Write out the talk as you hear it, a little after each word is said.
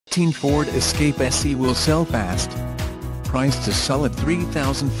2018 Ford Escape SE will sell fast. Price to sell at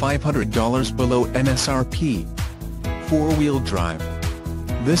 $3,500 below MSRP. 4-wheel drive.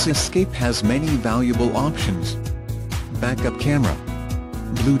 This Escape has many valuable options. Backup camera,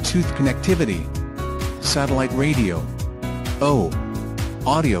 Bluetooth connectivity, satellite radio,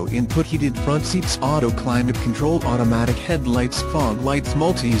 audio input, heated front seats, auto climate control, automatic headlights, fog lights,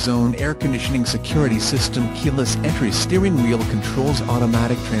 multi-zone air conditioning, security system, keyless entry, steering wheel controls,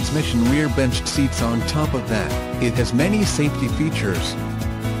 automatic transmission, rear benched seats. On top of that, it has many safety features.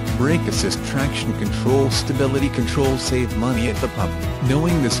 Brake assist, traction control, stability control. Save money at the pump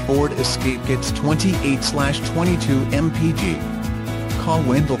knowing this Ford Escape gets 28/22 mpg. Call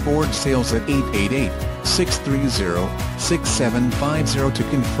Wendle Ford Sales at 888-630-6750 to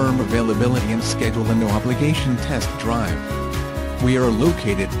confirm availability and schedule a no-obligation test drive. We are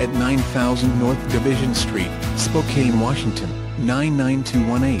located at 9000 North Division Street, Spokane, Washington,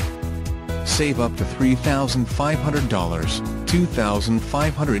 99218. Save up to $3,500,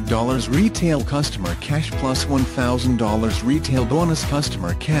 $2,500 retail customer cash plus $1,000 retail bonus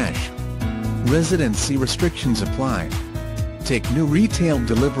customer cash. Residency restrictions apply. Take new retail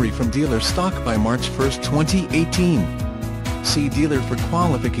delivery from dealer stock by March 1, 2018. See dealer for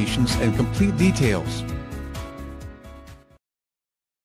qualifications and complete details.